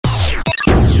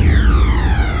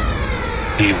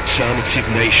The Alternative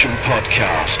Nation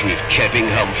podcast with Kevin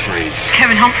Humphreys.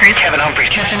 Kevin Humphreys. Kevin Humphreys.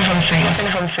 Kevin Humphreys.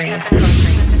 Kevin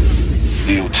Humphreys.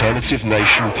 The Alternative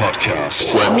Nation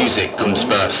podcast, where music comes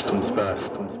first.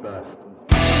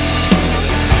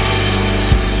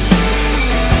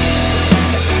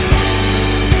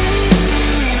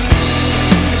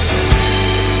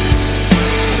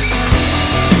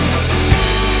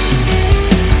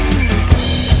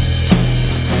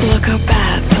 Look up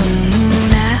at the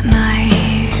moon at night.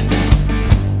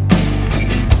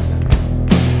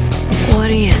 What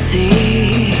do you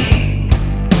see?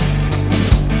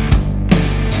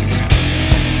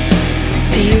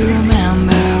 Do you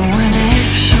remember when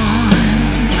it shone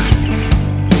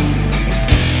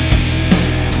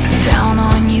down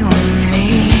on you and me?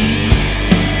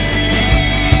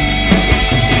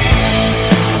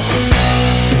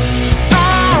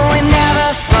 Oh, we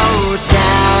never slowed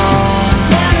down.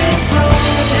 Never slowed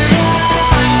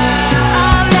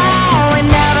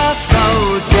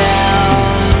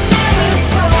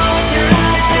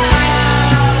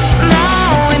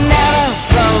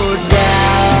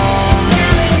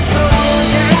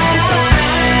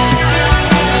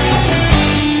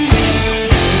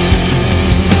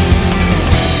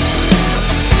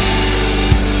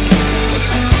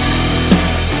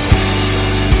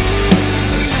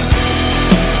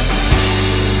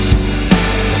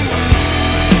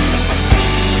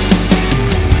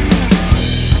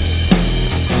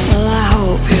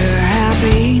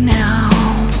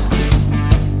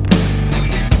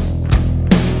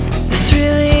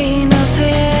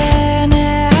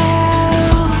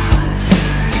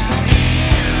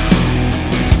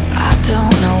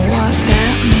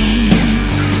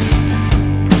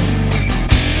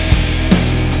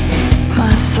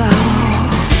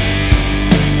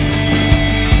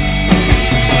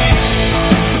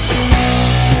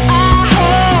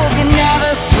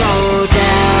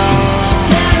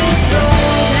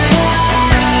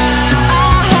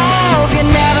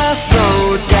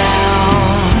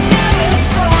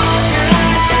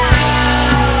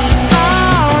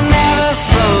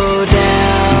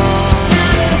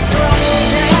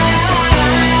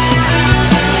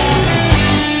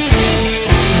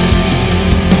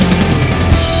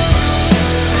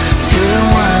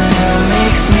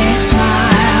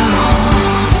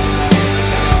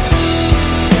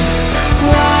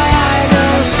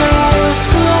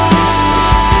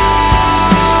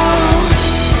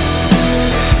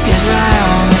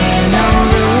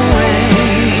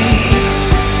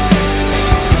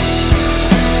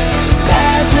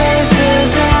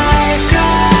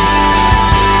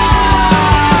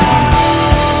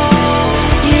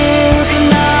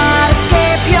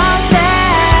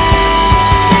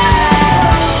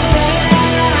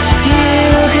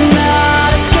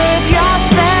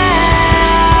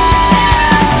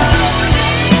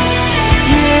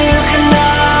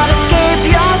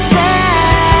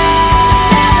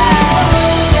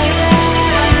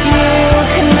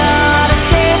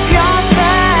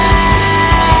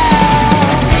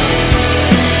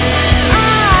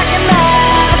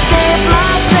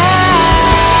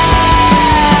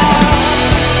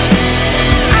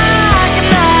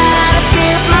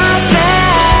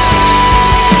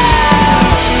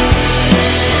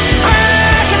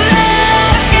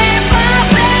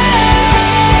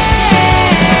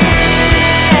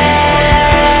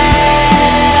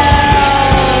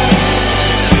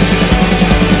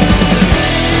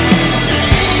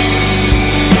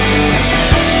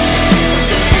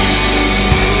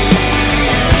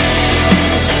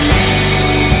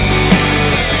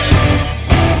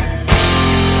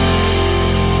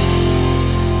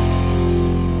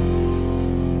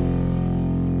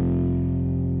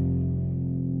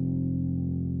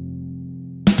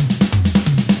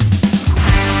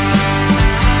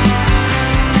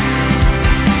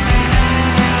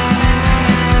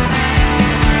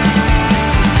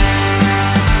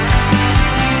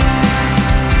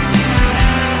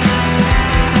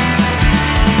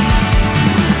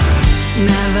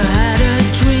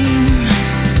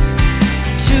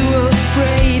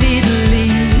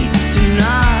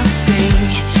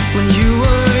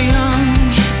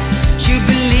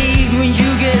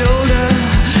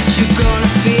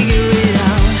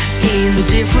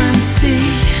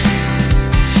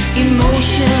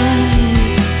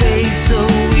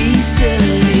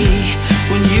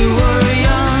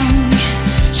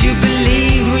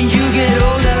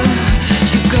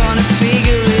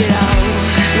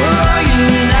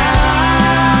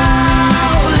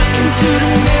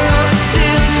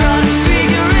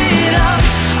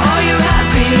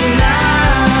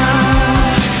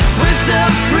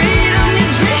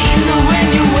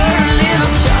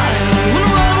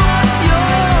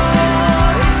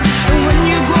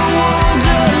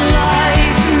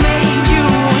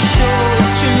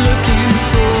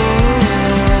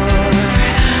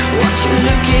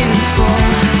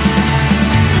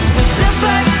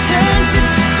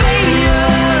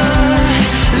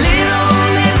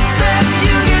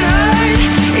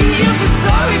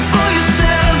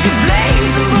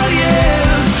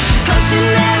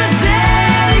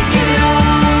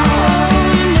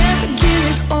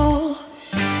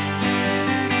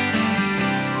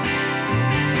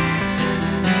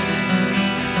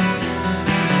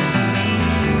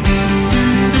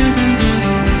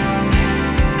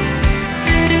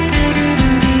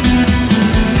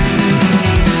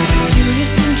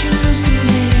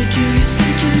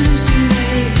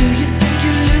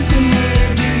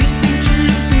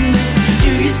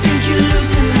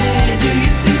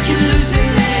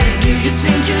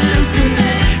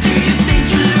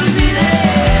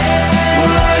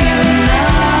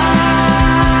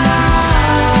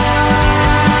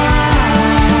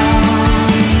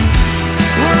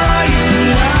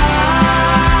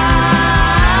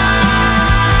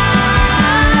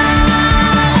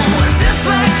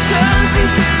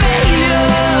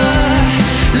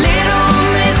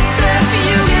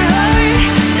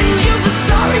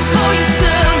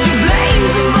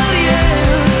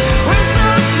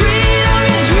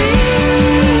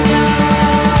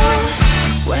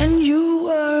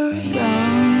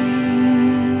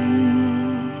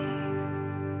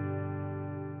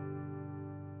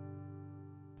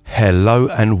Hello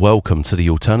and welcome to the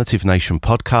Alternative Nation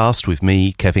podcast with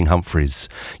me, Kevin Humphreys,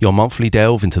 your monthly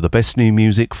delve into the best new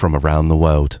music from around the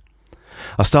world.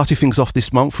 I started things off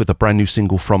this month with a brand new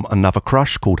single from Another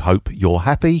Crush called Hope You're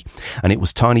Happy, and it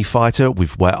was Tiny Fighter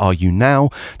with Where Are You Now,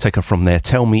 taken from their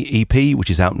Tell Me EP, which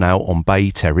is out now on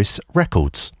Bay Terrace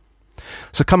Records.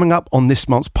 So coming up on this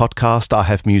month's podcast, I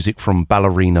have music from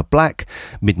Ballerina Black,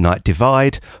 Midnight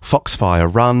Divide, Foxfire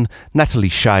Run, Natalie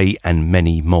Shea and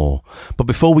many more. But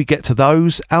before we get to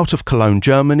those, out of Cologne,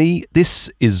 Germany, this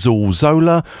is Zool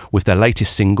Zola with their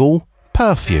latest single,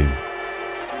 Perfume.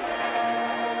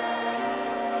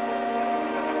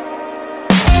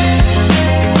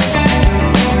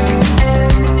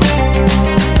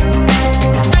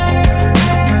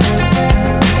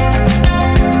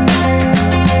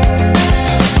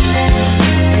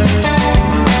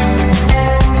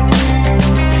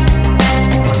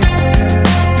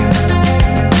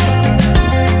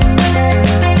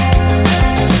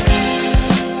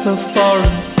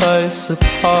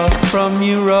 Apart from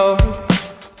Europe,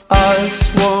 eyes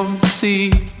won't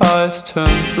see, eyes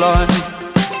turn blind.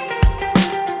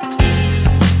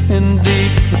 In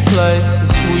deeper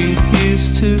places we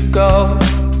used to go,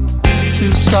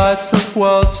 two sides of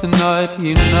world tonight,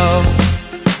 you know.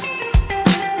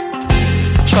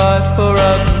 Try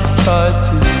forever, try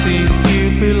to see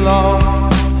you belong.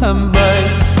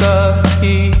 Embrace the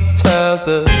heat, tear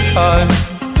the time.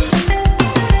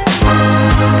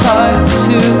 Time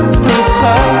to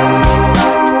pretend,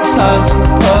 time to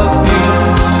perfume.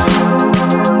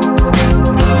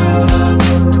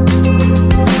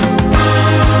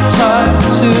 Time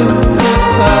to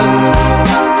pretend,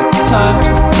 time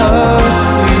to perfume.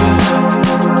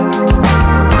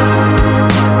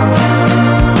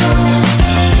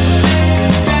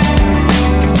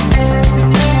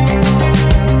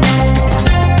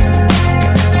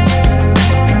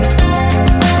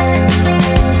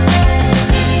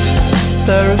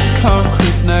 There is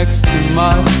concrete next to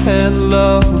my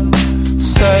pillow.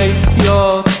 Save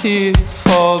your tears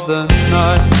for the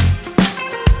night.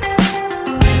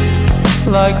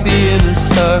 Like the inner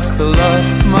circle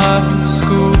of my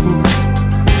school,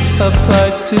 a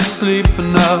place to sleep for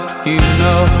now, you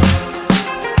know.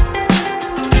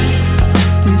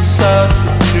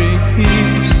 Deserted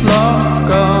dreams long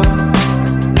gone,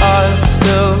 I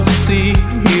still see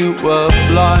you were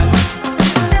blind.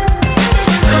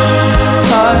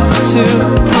 Time to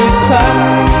pretend,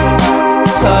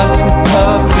 time to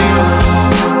perfume.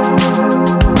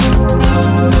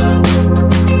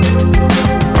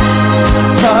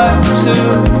 Time to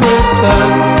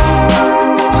pretend,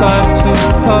 time to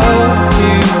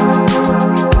perfume.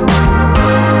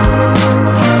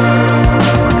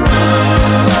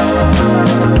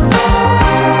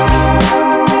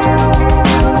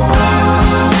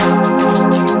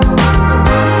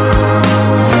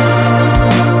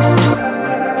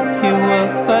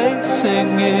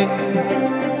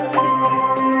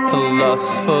 A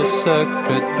lust for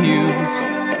sacred hues.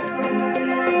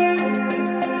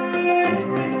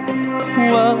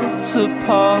 Worlds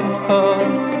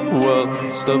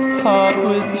apart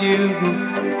with you.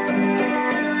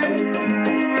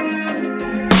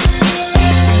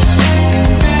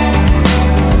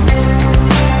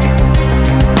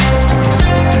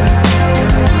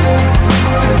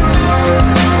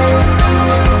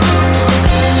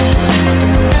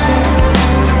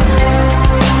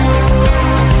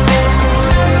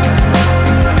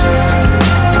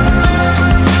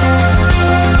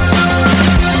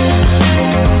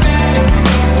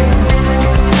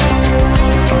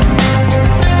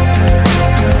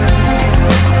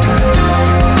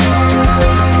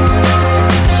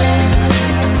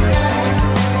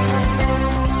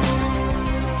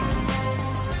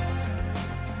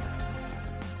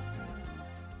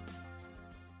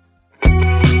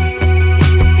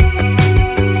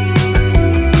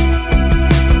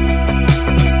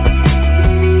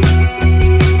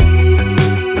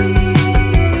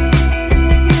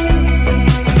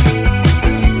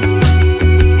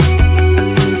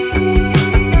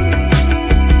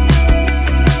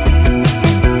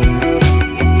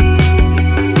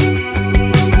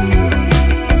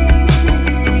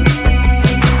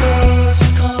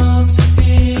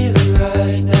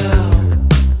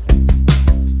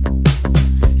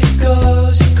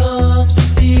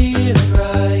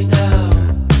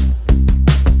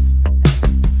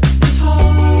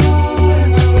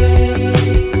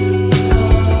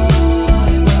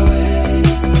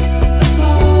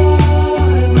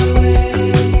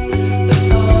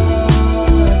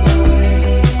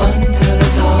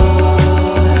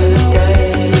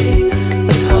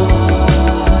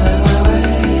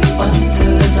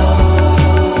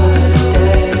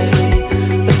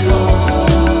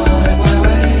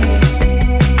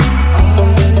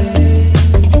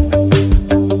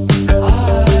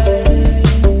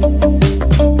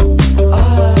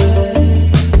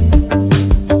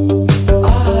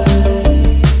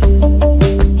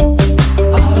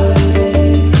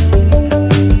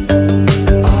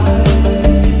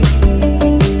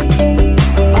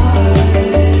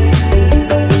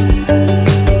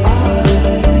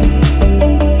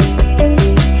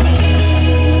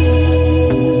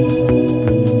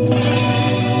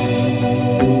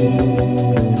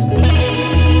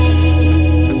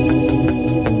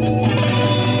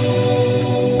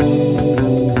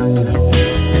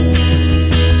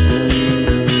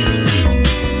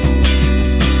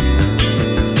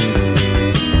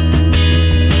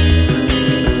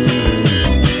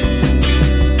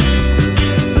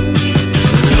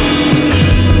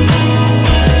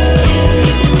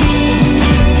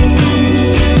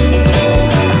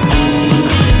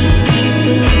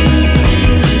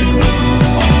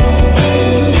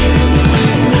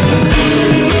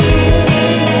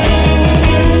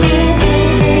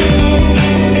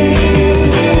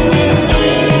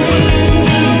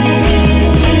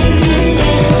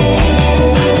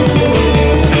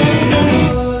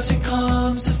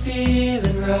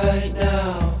 right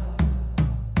now.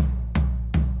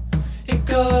 It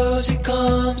goes, it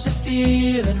comes, a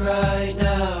feeling right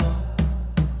now.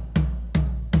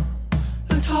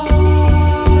 The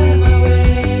time I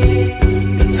wait,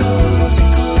 it goes,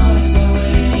 it comes, I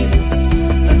waste.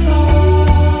 The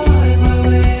time I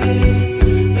wait,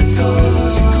 it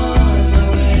goes, it comes, I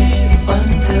waste.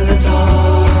 Until the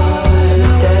time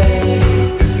of day,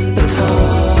 the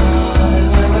time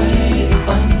comes, I wait.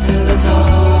 Until the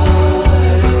time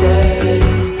of day,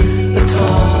 the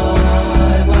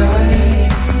time I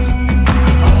waste.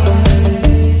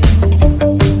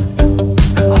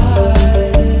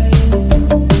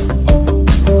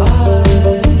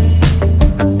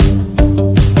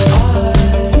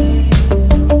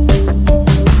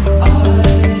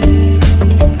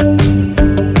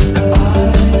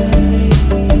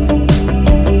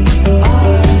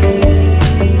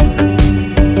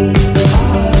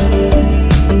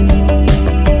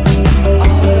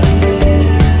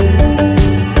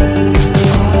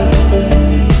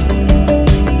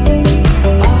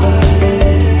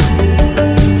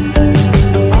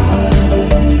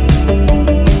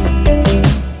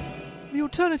 The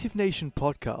Alternative Nation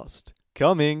podcast,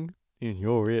 coming in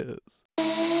your ears.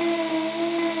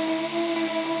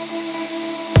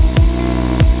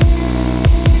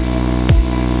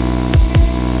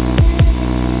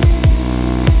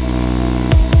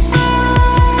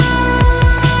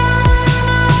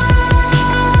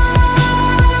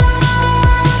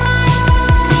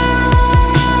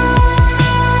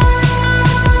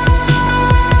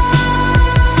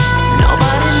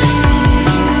 Nobody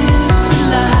lives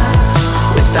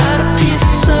alive without a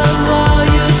piece of all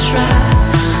you try.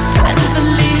 Tied to the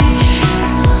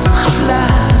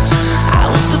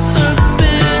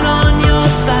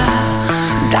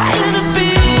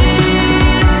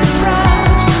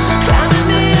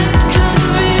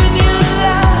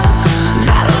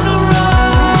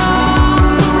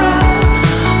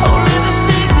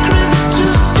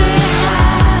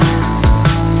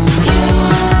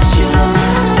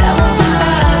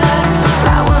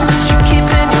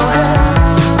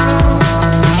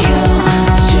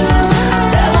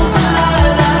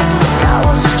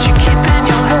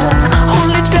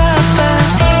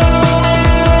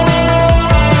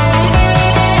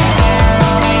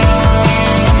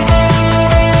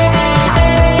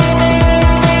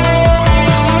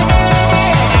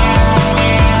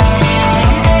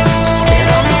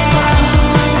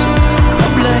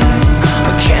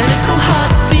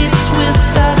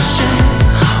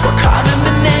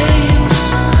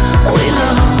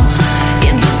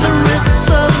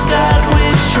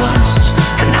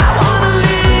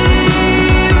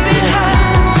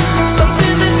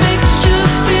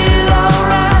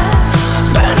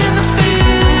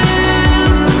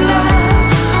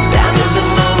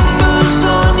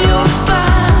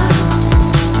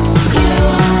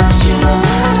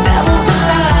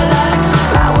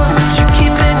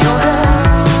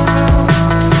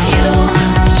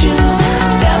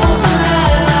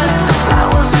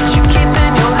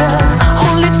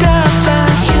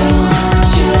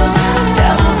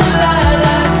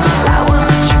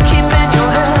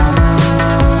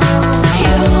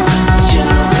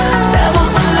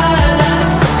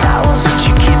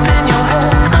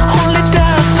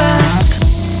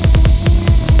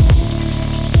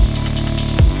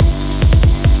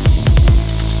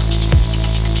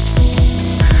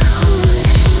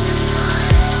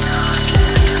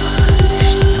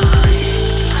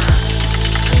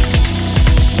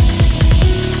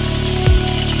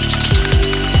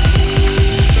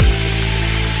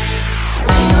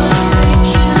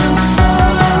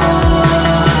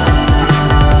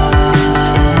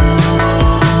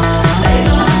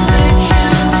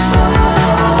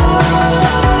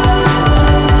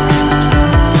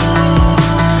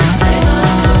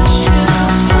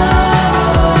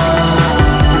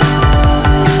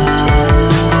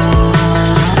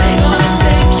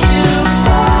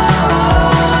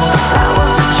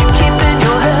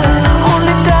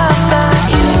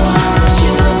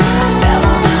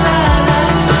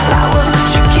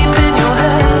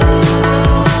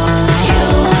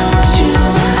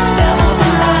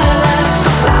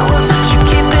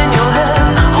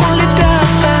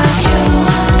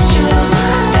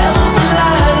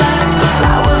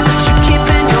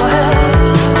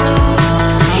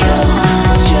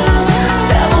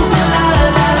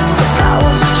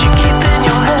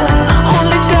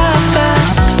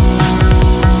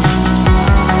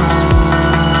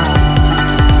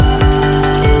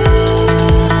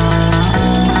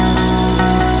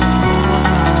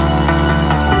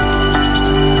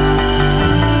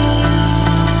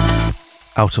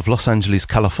Out of Los Angeles,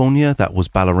 California, that was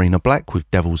Ballerina Black with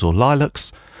Devils or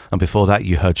Lilacs. And before that,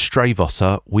 you heard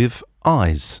Strayvosser with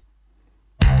Eyes.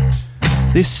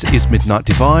 This is Midnight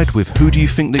Divide with Who Do You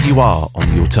Think That You Are on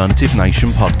the Alternative Nation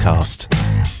podcast.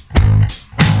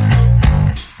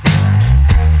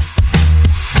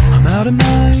 I'm out of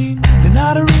mind and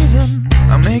out of reason.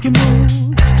 I'm making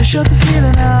moves to shut the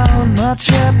feeling out. My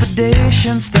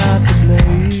trepidation start to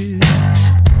blaze.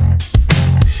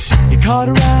 You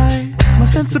cauterize my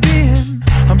sense of being.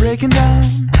 I'm breaking down,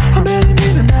 I'm barely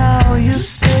breathing now. You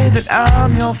say that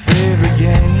I'm your favorite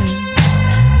game,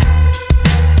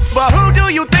 but who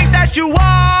do you think that you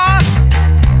are?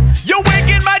 You're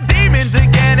waking my demons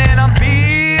again, and I'm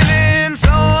feeling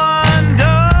so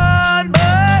undone,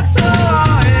 but so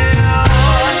I am.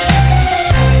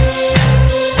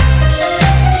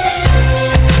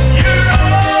 You're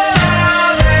all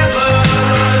I'll ever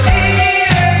need,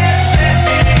 set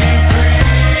me free.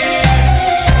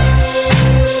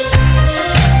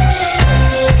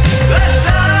 The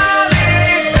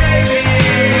timing,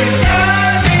 baby's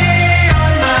got me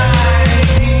on my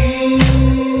knees.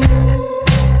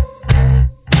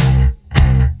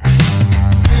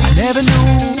 I never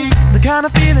knew the kind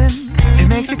of feeling. It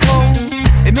makes you cold,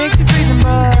 it makes you freezing,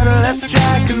 but let's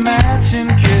strike a match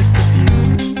and kiss the fuse.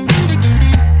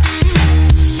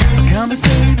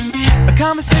 A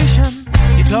conversation,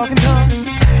 you're talking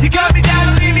tongues. You got me down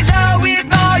to leave me low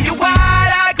with all your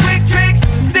wide-eyed quick tricks,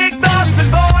 sick thoughts and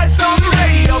voice on the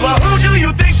radio. But who do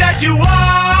you think that you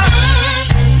are?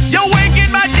 You're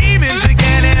waking my demons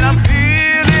again, and I'm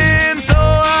feeling so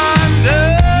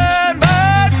undone,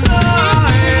 but so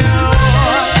I am.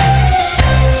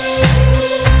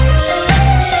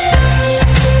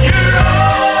 You're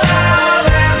all I'll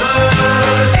ever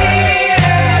need,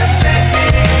 set me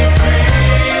free.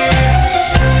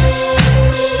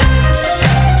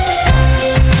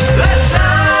 The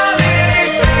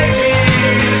timing,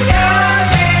 baby's got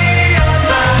me on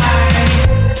mine.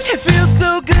 It feels so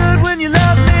good when you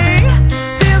love me,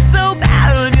 feels so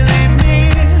bad when you leave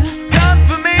me.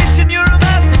 Confirmation you're a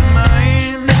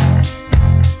mastermind.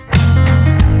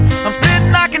 I'm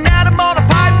spitting like an atom on a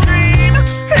pipe dream,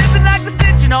 ripping like the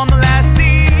stitching on the last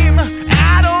seam.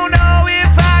 I don't know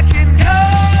if I can go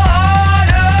on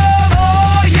no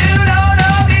more. You don't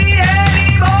know me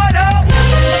anymore, no.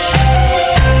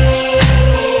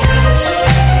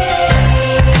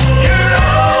 You're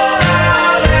all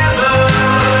I'll ever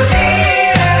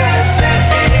need, set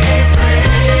me free.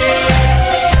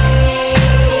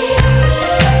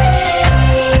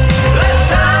 The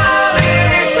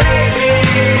timing,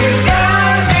 baby's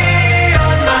got me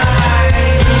on my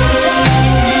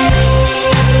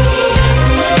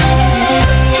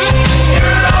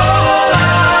You're all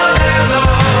I'll ever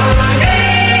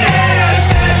need,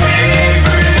 set me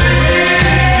free.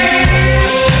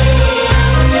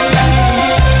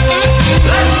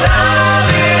 The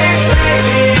timing,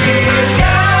 baby's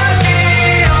got me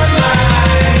on my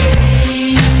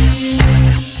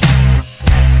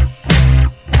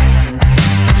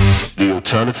The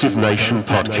Alternative Nation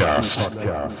podcast,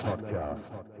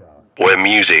 where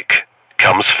music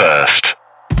comes first.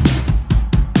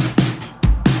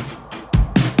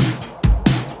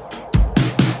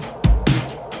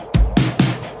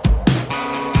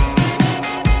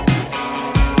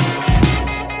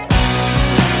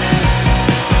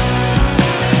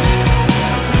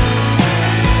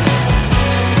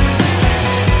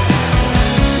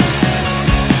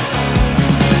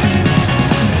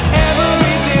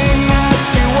 Everything that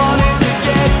you wanted to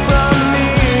get from me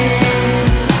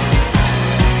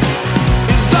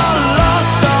is all lost.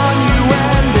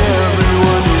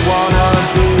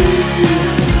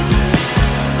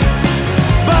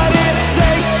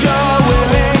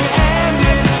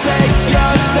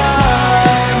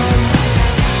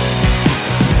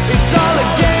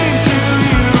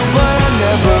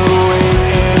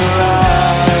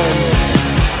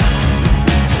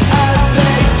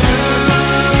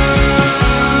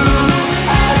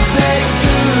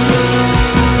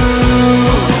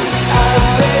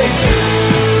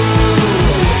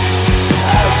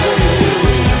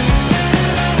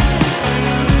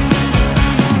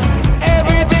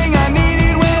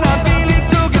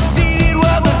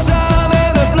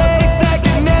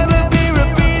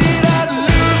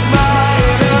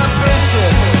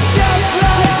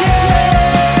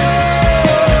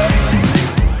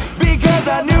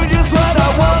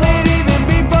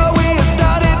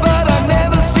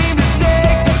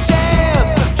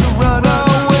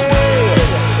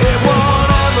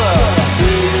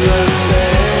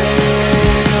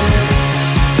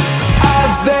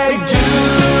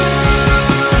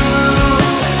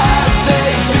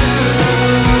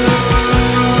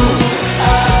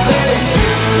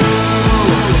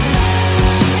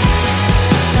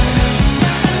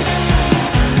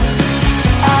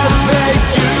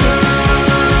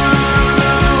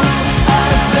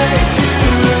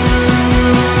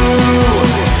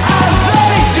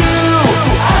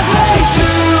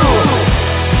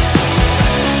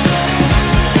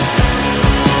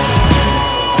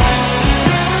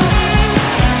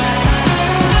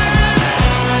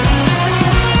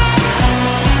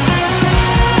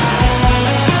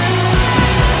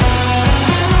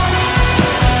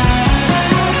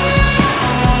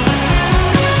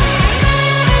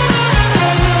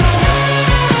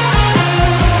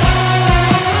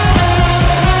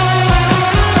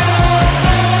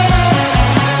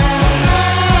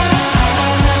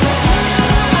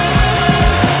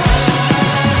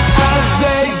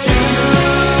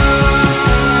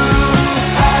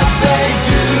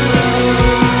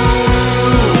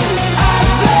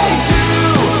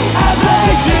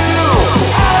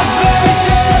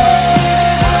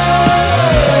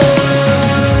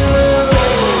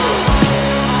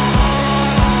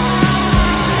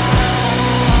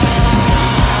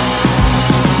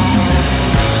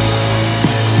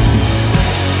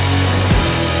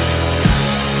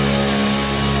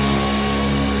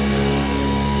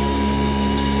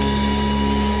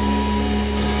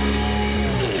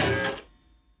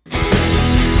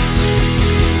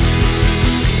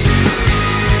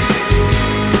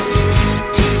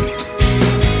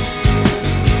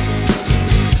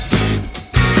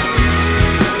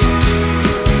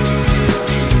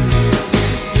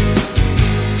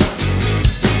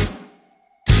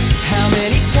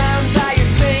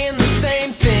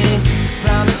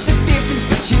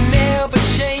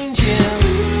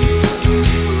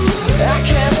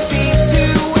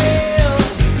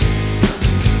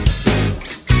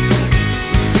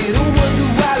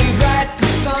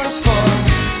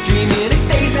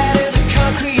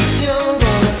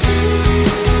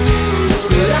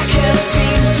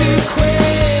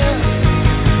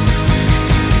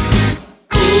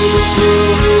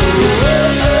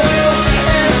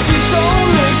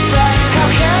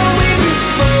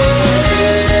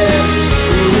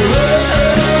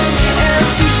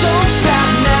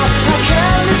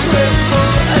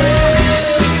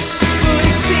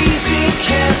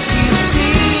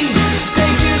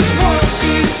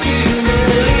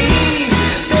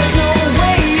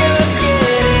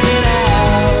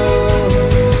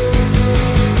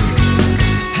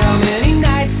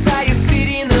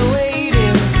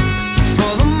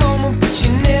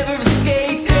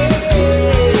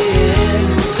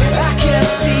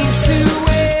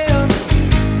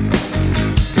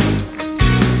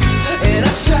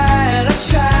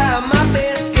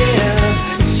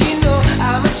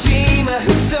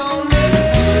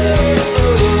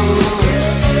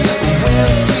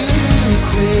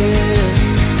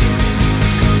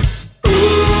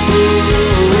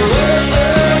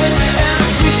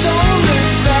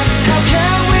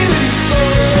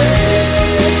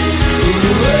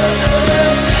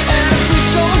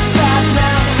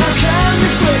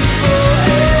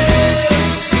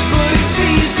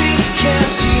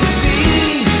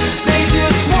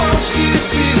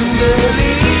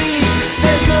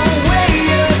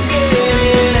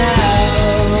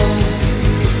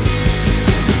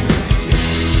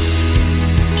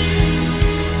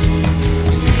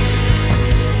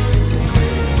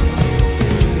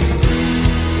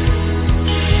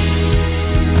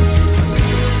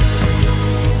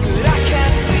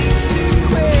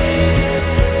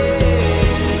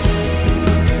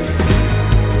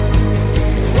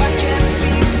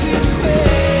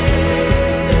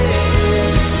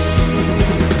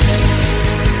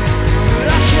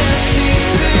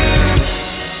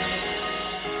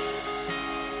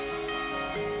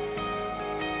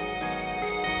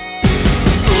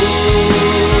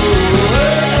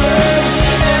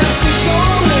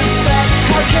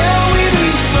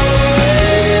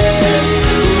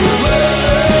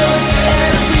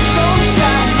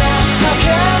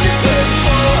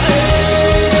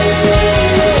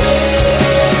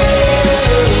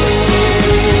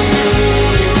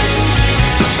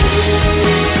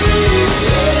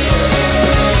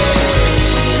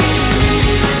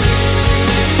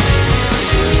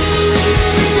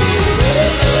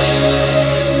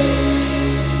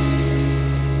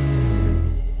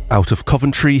 Out of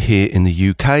Coventry here in the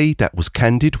UK, that was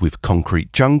Candid with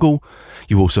Concrete Jungle.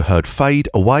 You also heard Fade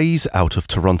Aways out of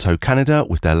Toronto, Canada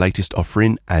with their latest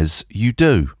offering, As You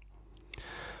Do.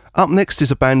 Up next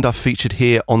is a band I've featured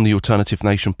here on the Alternative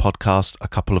Nation podcast a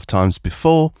couple of times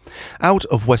before. Out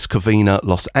of West Covina,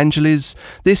 Los Angeles,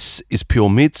 this is Pure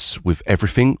Mids with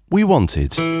Everything We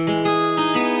Wanted.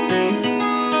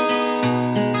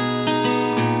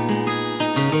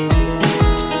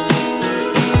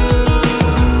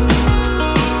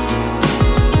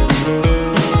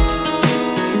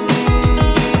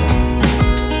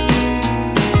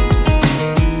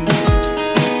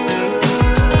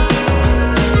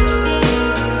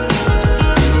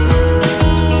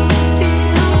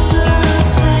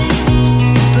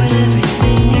 But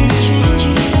everything is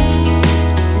changing.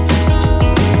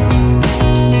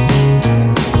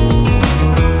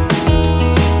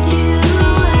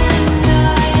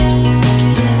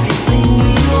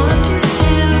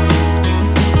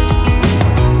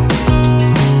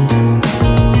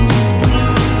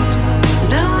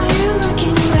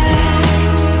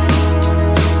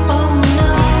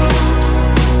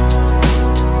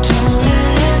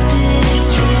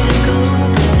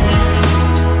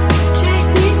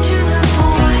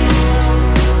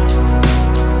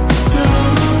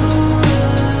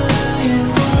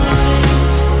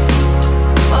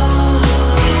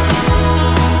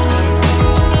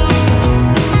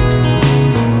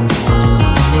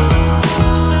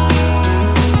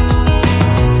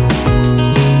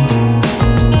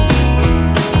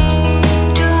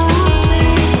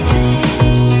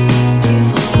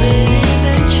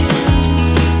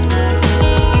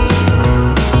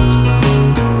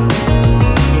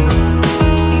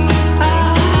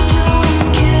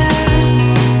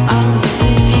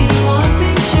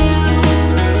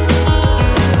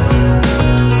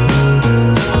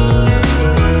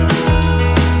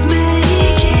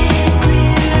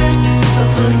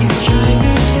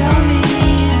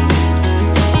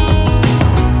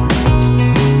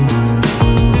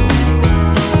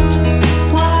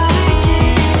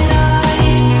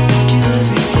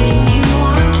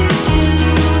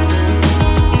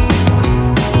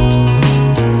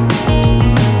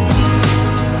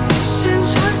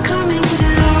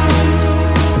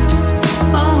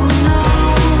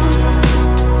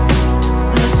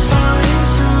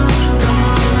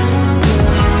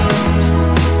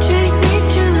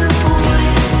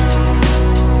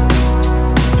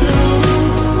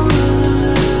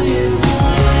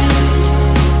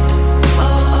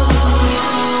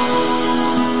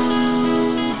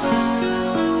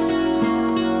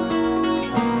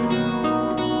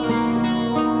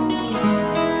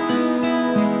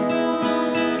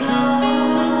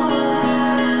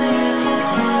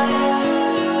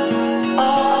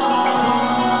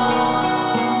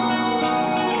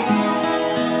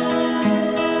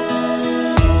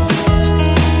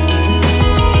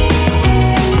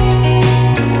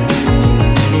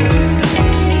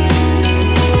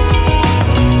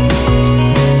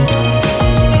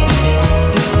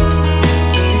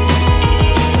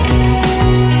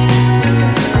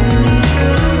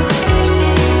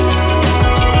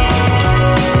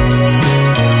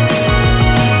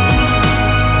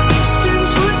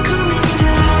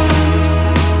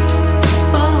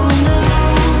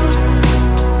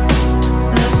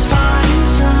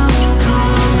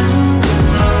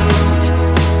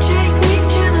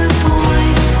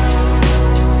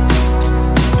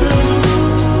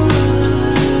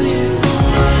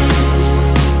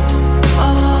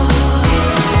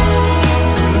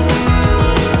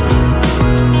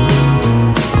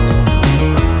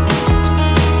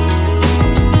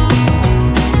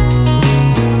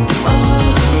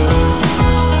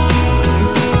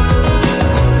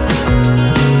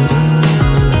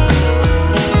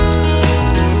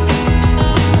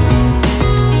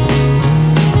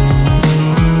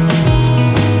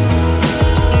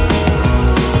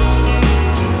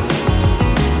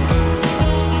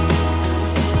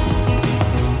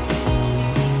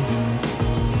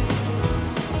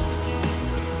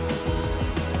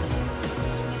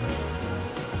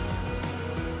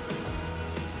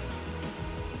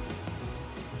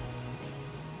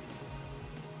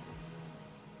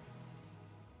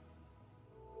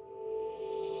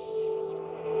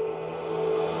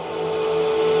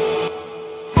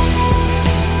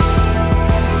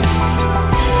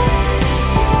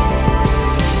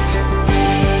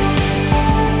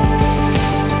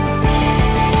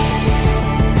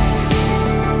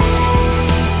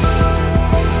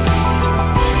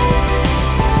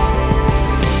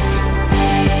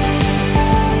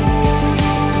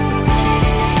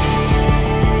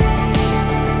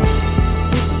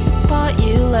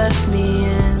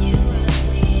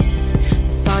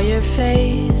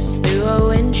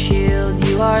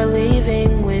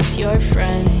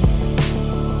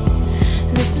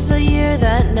 year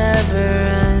that never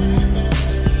ends.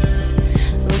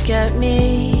 Look at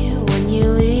me when you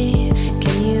leave.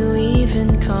 Can you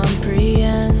even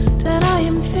comprehend that I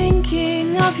am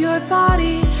thinking of your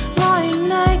body lying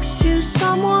next to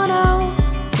someone else?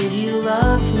 Did you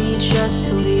love me just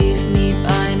to leave me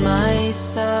by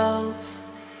myself?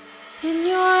 In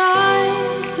your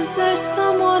eyes, is there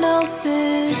someone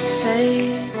else's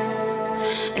face?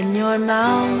 In your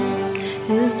mouth,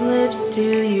 whose lips do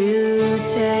you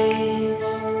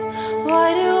taste?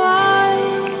 Why do I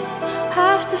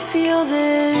have to feel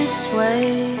this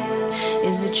way?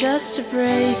 Is it just a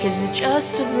break? Is it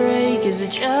just a break? Is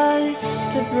it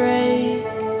just a break?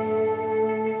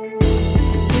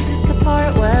 This is the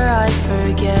part where I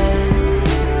forget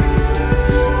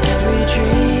every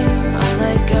dream I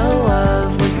let go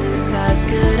of. Was this as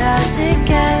good as it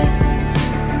gets?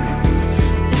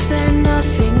 Is there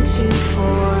nothing to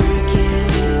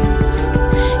forgive?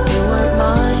 You weren't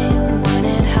mine when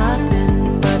it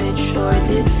happened, but it sure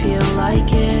did feel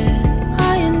like it.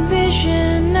 I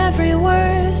envision every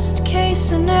worst case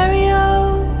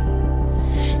scenario.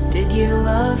 Did you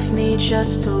love me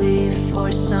just to leave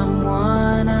for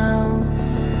someone else?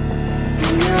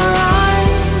 In your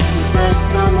eyes, is there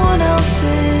someone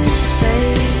else's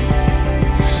face?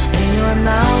 In your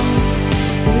mouth,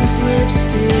 whose lips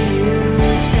do you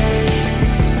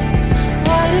taste?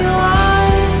 Why do I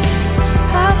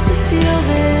have to feel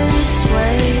this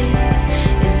way?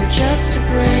 Is it just a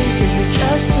break? Is it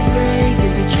just a break?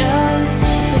 Is it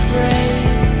just a break?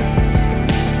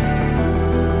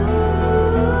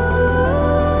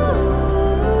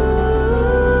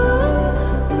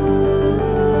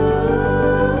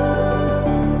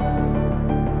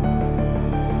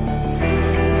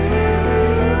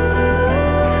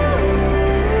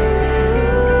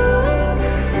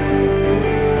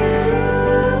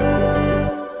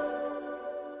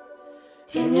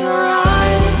 In your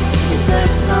eyes, is there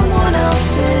someone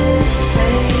else's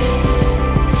face?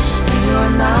 In your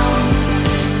mouth,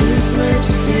 whose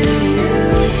lips do you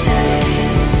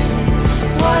taste?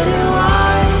 Why do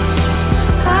I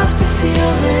have to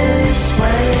feel this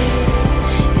way?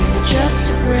 Is it just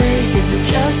a break? Is it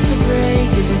just a break?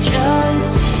 Is it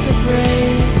just a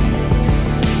break?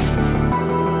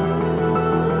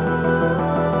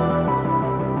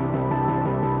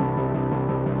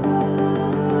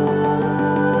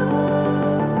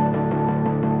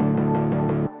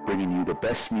 Bringing you the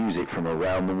best music from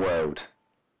around the world.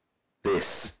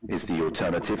 This is the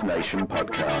Alternative Nation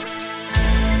Podcast.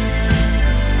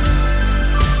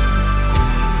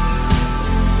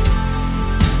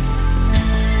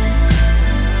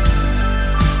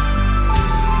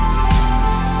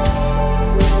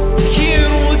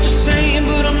 Hearing what you're saying,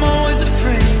 but I'm always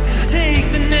afraid.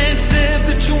 Take the next step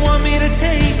that you want me to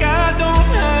take. I don't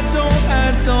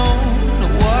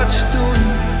know what you're doing.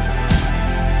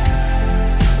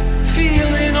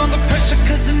 Feeling all the pressure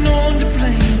 'cause I know I'm to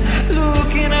blame.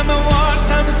 Looking at my watch,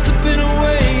 time is slipping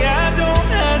away. I don't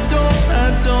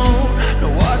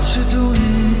know what you're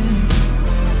doing.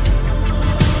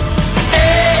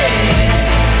 Hey,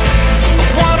 I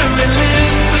wanna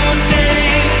relive those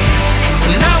days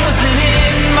when I wasn't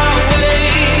in my way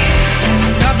and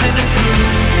nothing to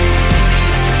prove.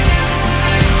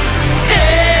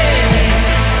 Hey,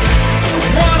 I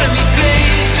wanna be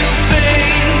face to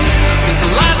face with the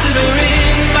lights that are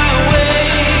in my way.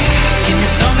 Can you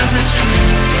tell me that's true?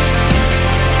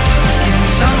 Can you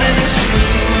tell me that's true?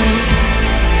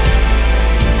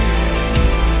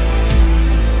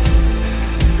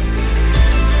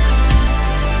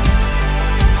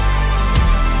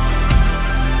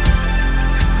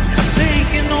 I've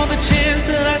taken all the chances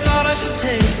that I thought I should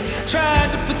take. Tried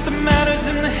to put the matters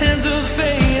in the hands of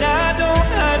fate. I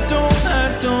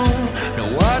don't know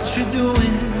what you're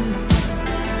doing.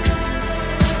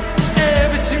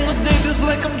 Every single day feels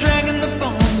like I'm dragging the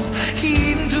bones,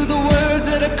 heeding to the words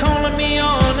that are calling me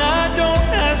on. I don't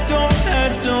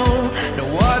know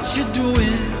what you're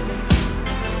doing.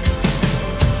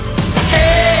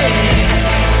 Hey,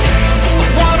 I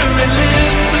wanna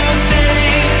relive those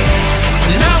days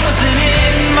when I wasn't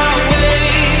in my way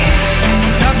and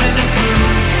nothing to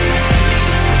prove.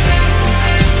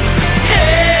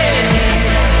 Hey,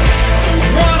 I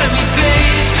wanna be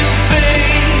face to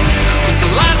face with the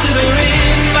lights that are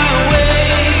in my way.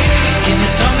 Can you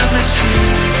tell me that's true?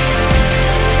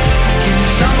 Can you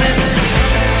tell me that?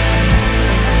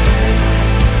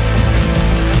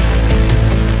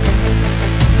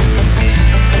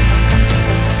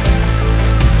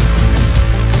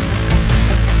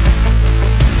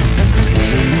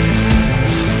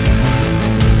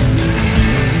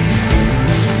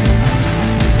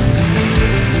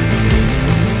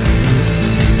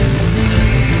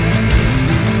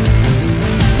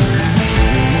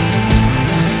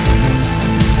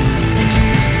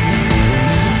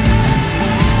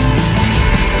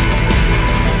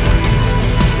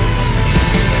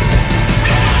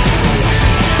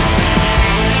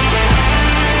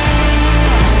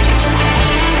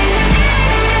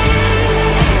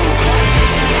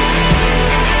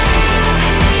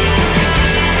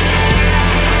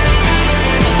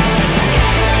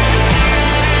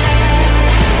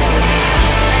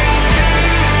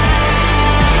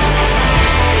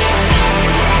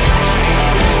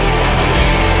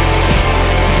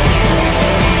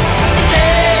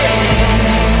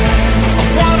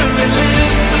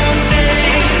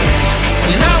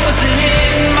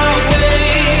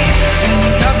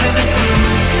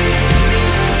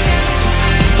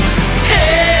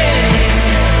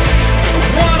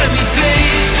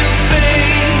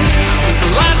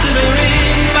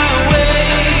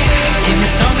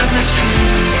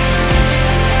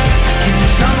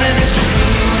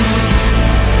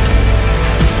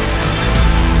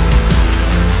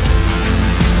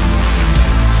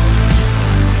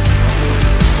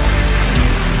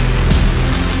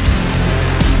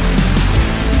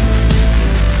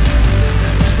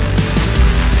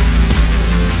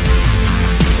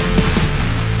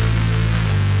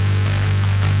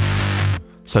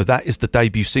 So that is the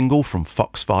debut single from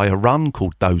Foxfire Run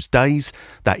called Those Days.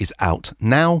 That is out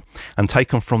now and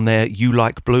taken from their You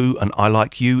Like Blue and I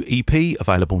Like You EP,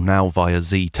 available now via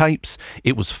Z Tapes.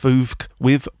 It was Fouvk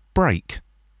with Break.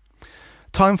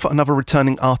 Time for another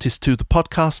returning artist to the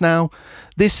podcast now.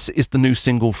 This is the new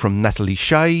single from Natalie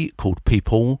Shea called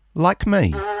People Like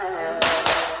Me.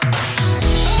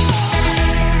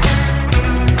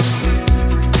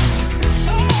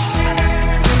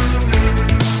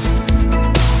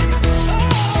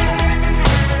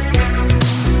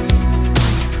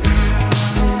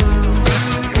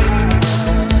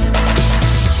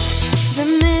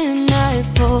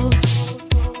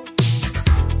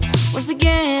 Once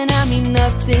again, I mean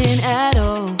nothing at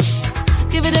all.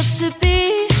 Give it up to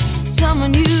be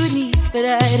someone you need, but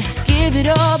I'd give it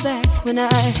all back when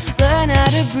I learn how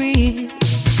to breathe.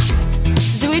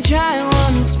 So do we try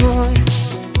once more?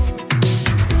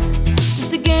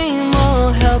 Just a game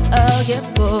will help, I'll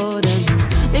get bored,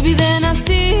 and maybe then I'll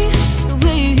see the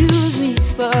way you use me.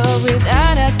 But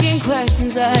without asking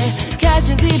questions, I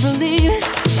casually believe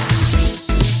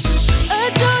I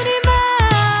don't need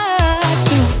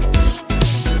much, no.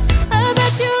 I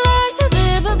bet you learn to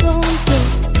live alone, so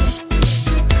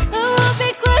I won't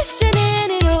be questioning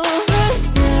it all. 'Cause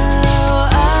now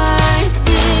I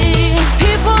see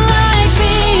people like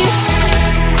me.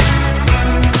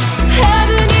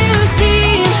 Haven't you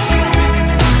seen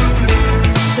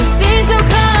the things don't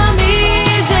come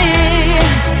easy,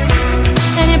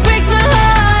 and it breaks my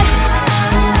heart.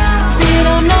 They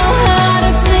don't know how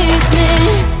to please me.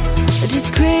 I just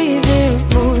crave it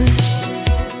more.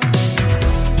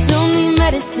 Don't need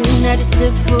medicine, I just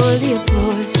live for the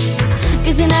applause.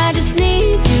 'Cause then I just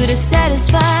need you to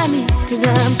satisfy me. 'Cause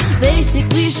I'm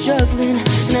basically struggling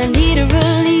and I need a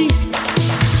release.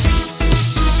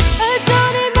 I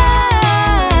don't need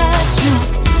much, no.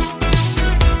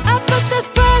 I put this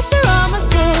pressure on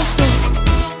myself, so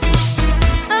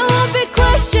I won't be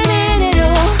questioning it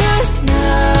all. 'Cause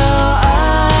now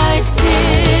I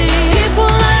see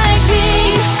people like me.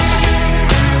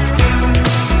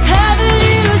 Haven't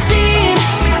you seen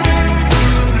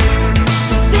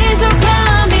the things don't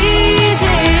come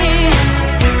easy,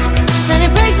 and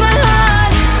it breaks my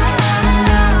heart.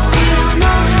 We don't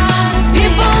know how to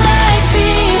people like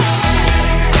me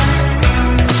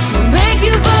will make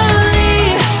you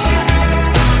believe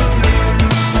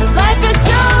that life is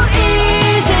so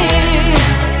easy,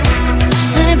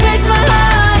 and it breaks my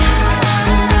heart.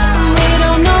 They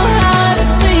don't know how to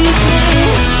please me.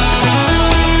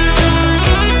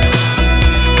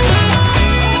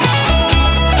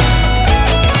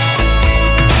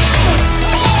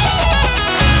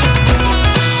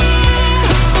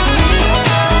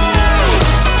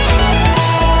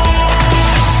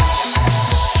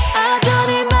 I don't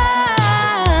need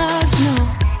much, no.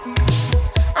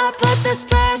 I put this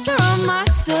pressure on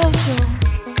myself, so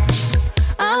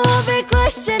I won't be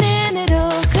questioning it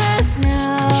all. 'Cause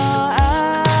now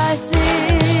I see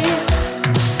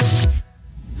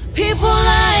people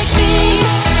like me.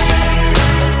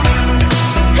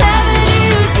 Haven't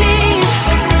you seen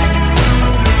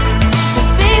the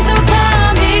things don't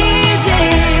come easy,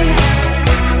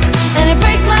 and it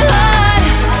breaks my heart.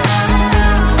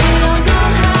 We don't know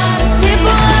how to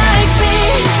people like me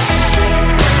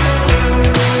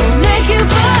will make you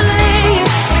believe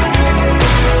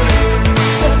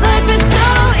that life is so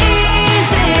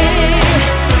easy,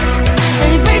 and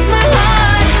it breaks my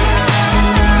heart.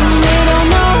 They don't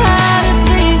know how to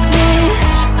please me.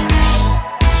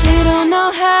 They don't know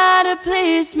how to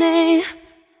please me.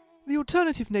 The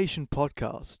Alternative Nation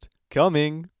podcast,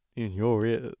 coming in your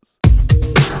ears.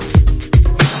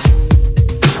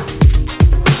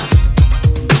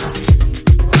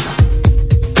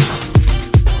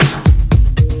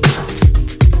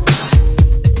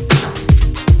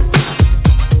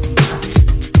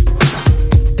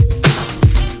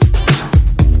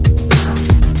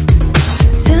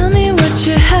 Tell me what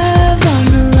you have on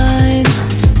the line.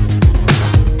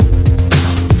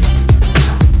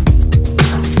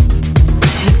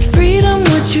 Is freedom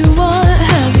what you want?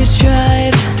 Have you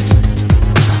tried?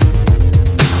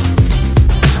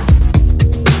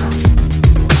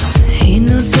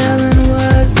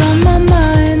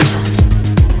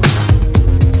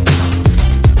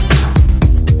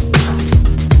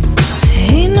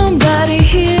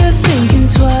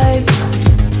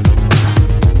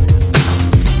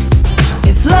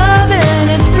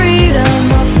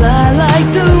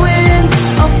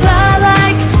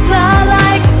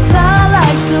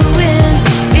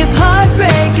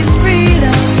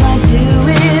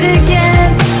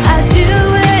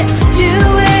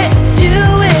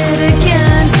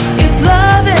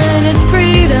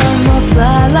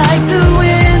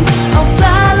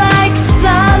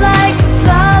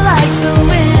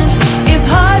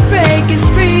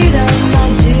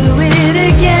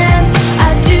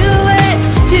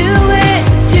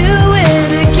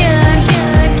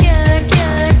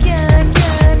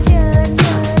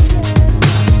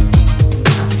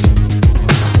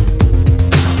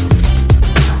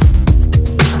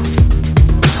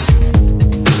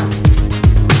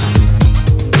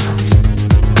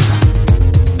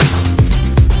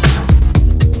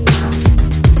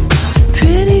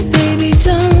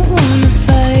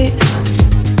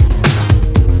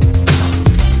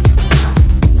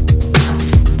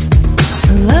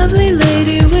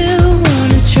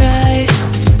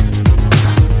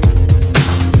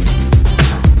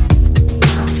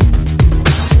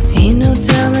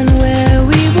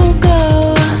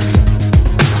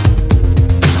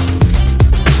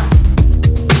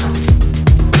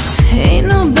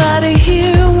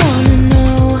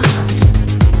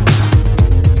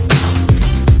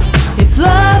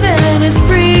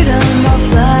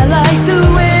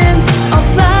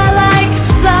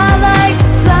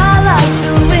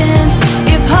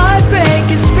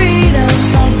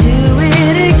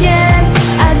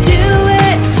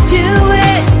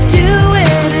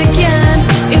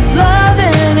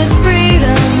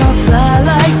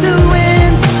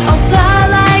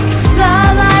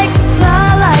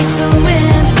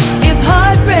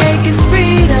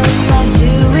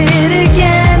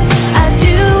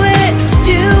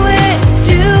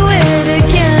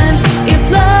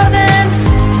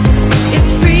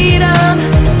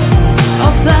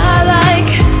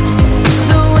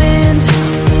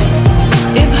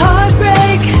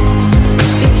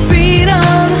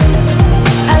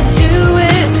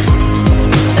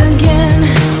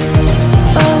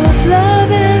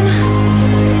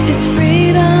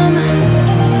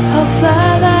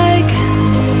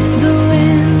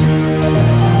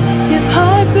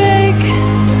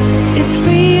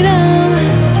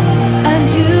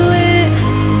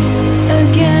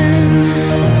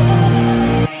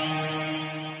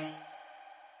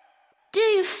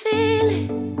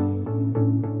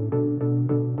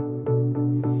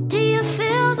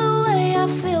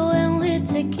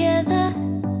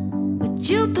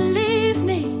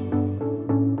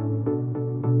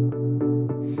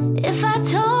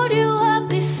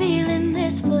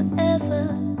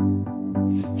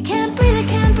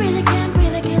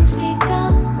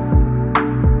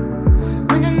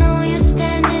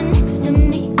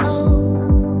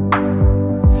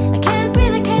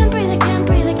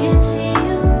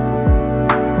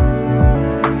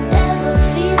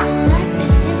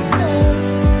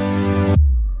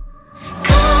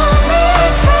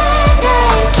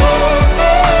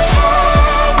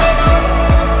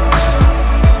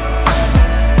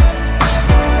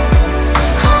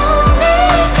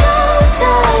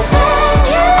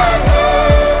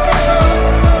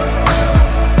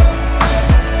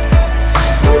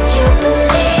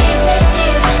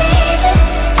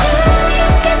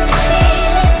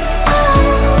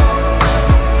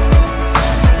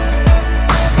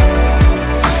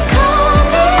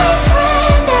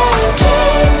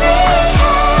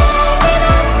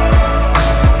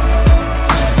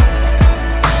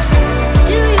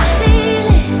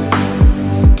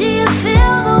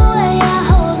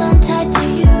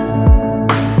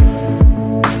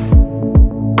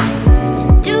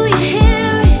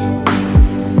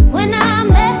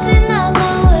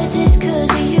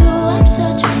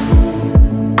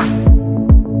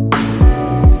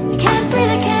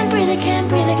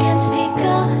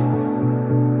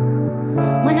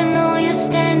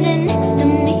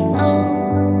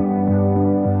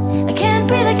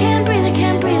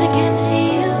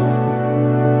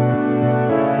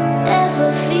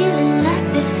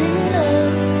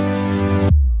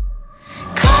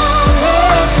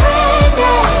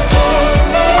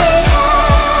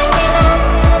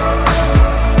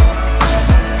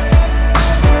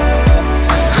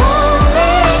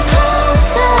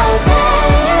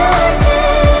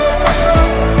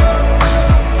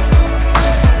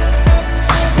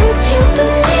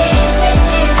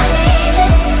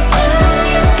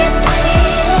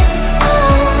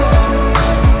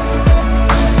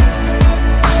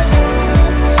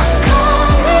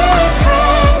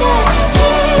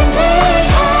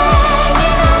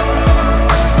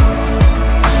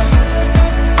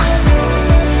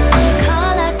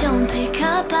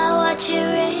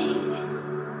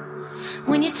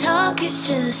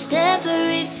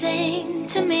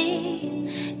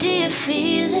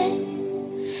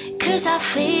 'cause I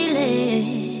feel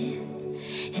it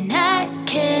and I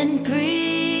can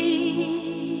breathe.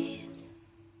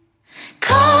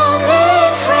 Call me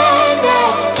friend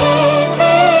and keep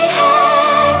me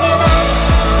hanging on.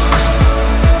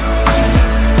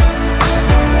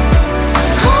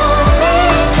 Hold me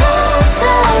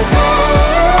closer than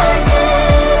you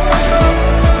did before.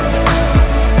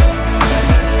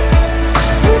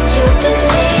 Would you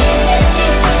believe it? Do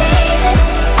you feel it?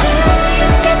 Do you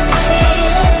get the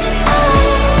feeling?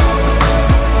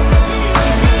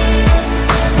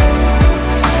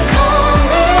 Call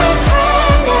me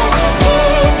friend and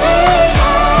keep me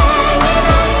hanging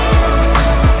on.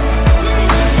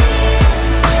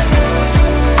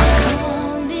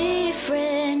 Call me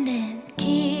friend and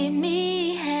keep me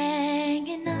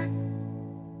hanging on.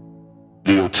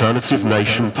 The Alternative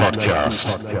Nation Podcast,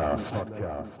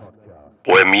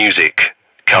 where music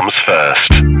comes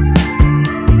first.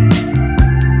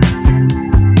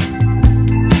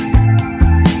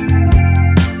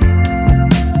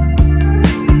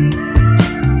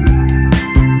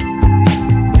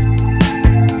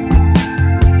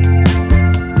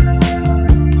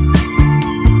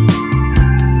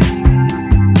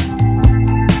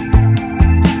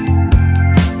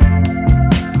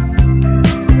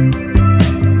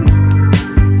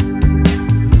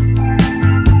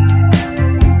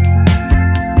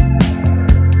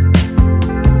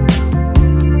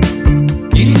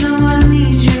 You know I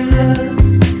need your love.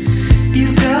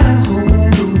 You've got a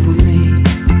hold over me.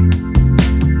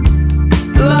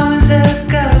 As long as I've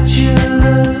got your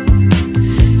love,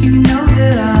 you know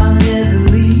that I'll never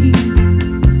leave.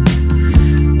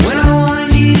 When I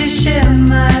wanted you to share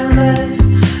my life,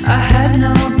 I had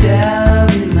no doubt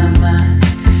in my mind.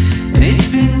 And it's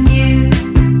been you,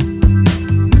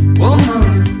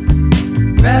 woman,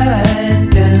 right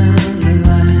down the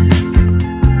line.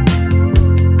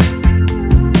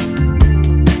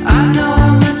 I know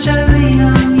how much I lean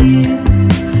on you,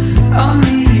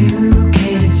 only you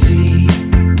can see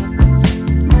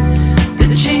the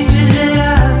changes that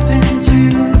I've been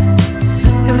through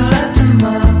have left a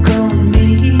mark on me.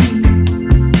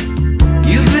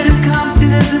 You've been as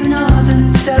constant as a northern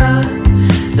star,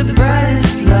 the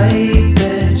brightest light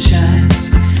that shines,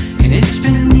 and it's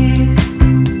been you,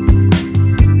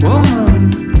 woman,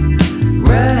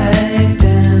 right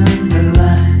down the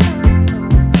line.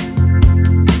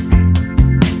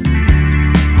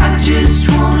 I just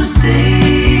wanna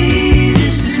say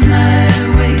this is my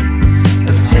way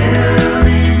of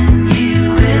telling you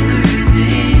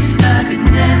everything I could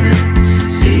never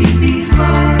say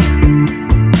before.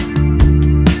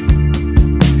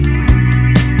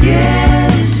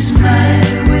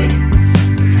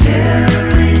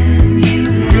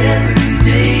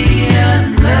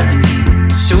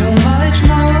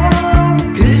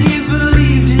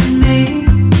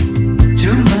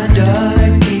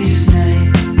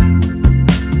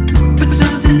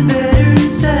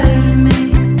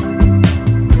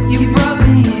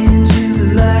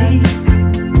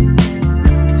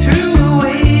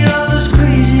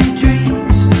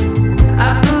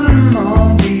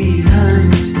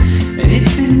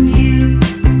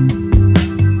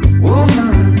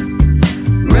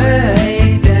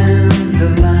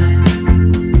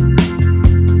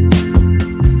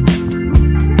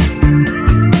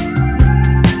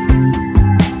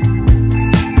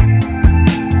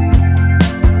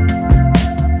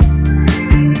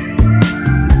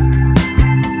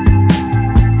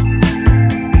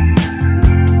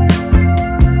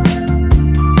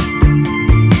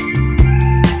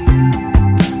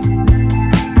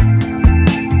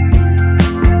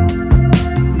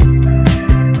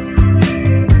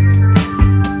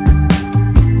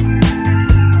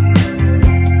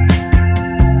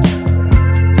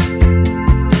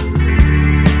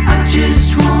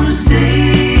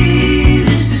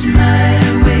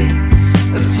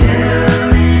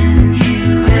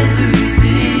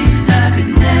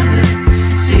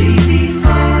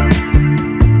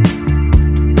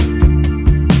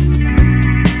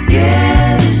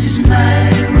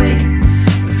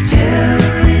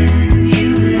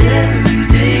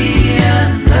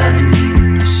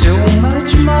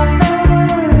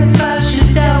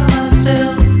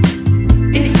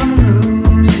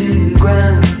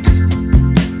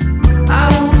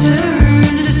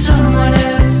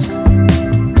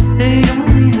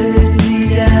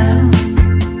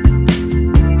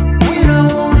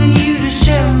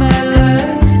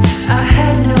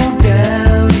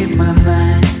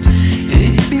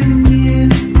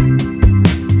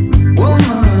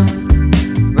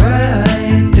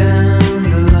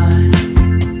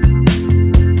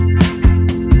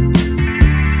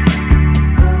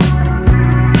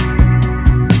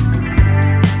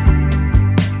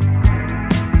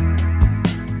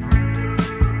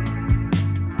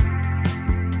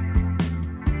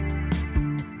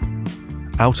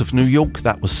 Out of New York,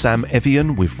 that was Sam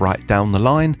Evian with Right Down the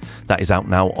Line. That is out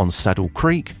now on Saddle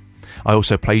Creek. I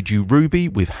also played you Ruby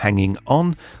with Hanging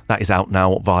On. That is out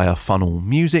now via Funnel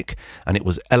Music. And it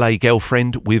was LA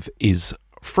Girlfriend with Is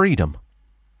Freedom.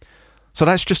 So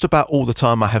that's just about all the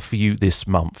time I have for you this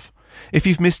month. If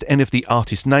you've missed any of the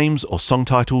artist names or song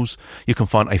titles, you can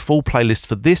find a full playlist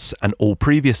for this and all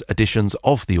previous editions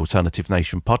of the Alternative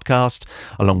Nation podcast,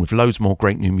 along with loads more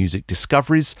great new music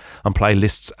discoveries and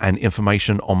playlists and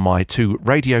information on my 2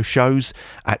 radio shows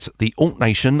at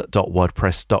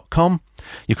thealtnation.wordpress.com.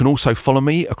 You can also follow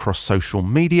me across social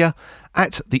media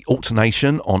at The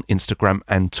Alternation on Instagram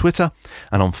and Twitter,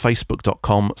 and on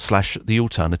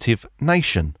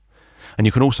facebook.com/thealternativenation. And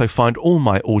you can also find all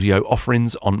my audio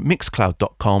offerings on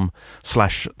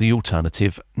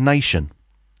mixcloud.com/thealternativenation.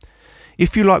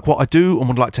 If you like what I do and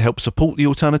would like to help support The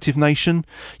Alternative Nation,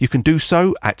 you can do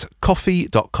so at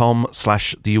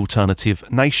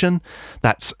ko-fi.com/thealternativenation.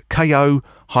 That's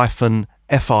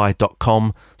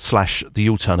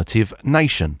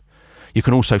ko-fi.com/thealternativenation. You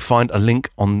can also find a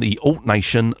link on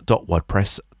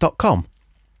thealtnation.wordpress.com.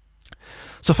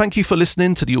 So thank you for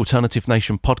listening to the Alternative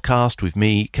Nation podcast with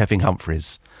me, Kevin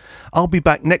Humphreys. I'll be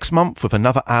back next month with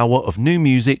another hour of new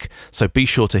music, so be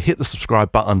sure to hit the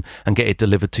subscribe button and get it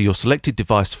delivered to your selected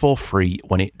device for free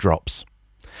when it drops.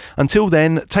 Until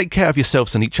then, take care of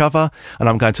yourselves and each other, and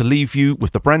I'm going to leave you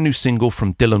with the brand new single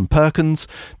from Dylan Perkins.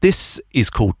 This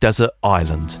is called Desert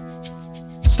Island.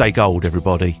 Stay gold,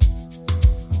 everybody.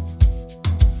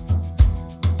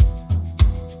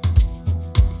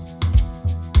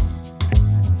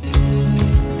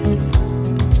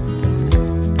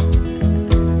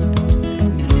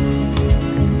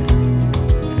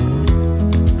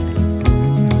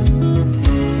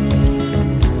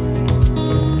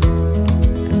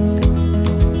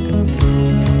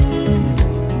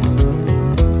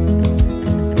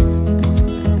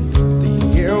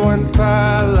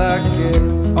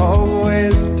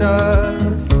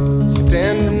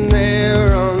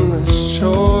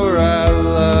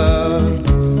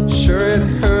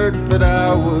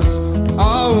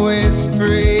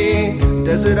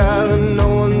 Desert island, no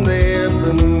one there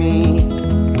but me.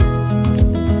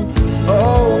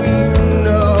 Oh, you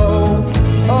know,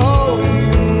 oh,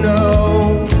 you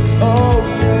know, oh,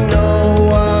 you know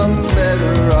I'm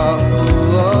better off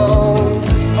alone.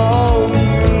 Oh,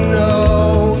 you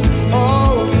know,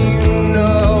 oh, you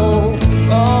know,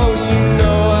 oh, you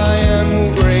know I am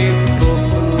grateful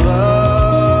for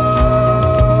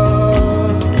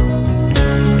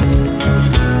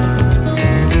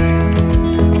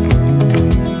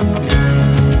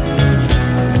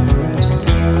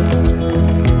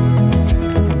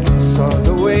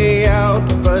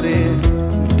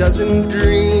doesn't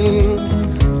dream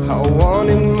how I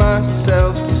wanted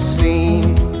myself to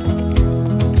seem.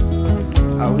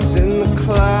 I was in the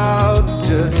clouds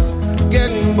just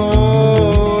getting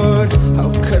bored. How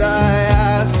could I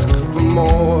ask for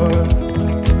more?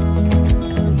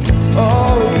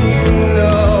 Oh, you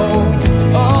know,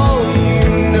 oh,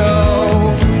 you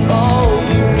know, oh,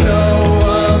 you know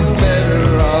I'm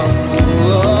better off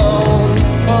alone.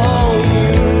 Oh,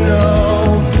 you know,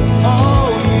 oh,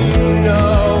 you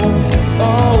know,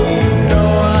 oh, you know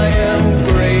I am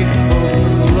grateful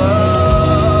for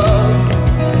love.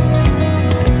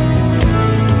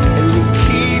 And you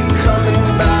keep coming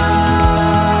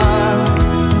back,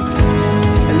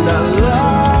 and I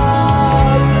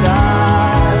love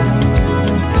that.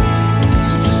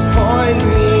 So just point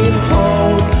me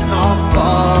home, I'll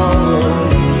follow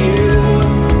you.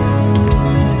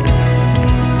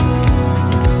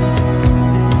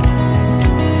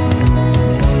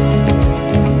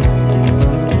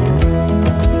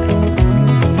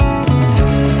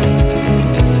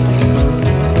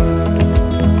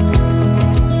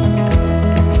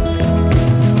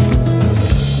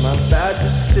 It's my bad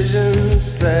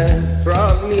decisions that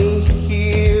brought me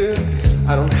here.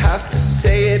 I don't have to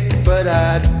say it, but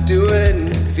I do it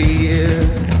in fear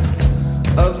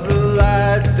of the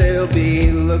light they'll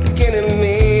be looking at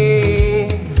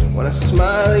me. When I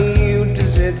smile at you,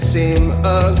 does it seem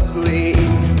ugly?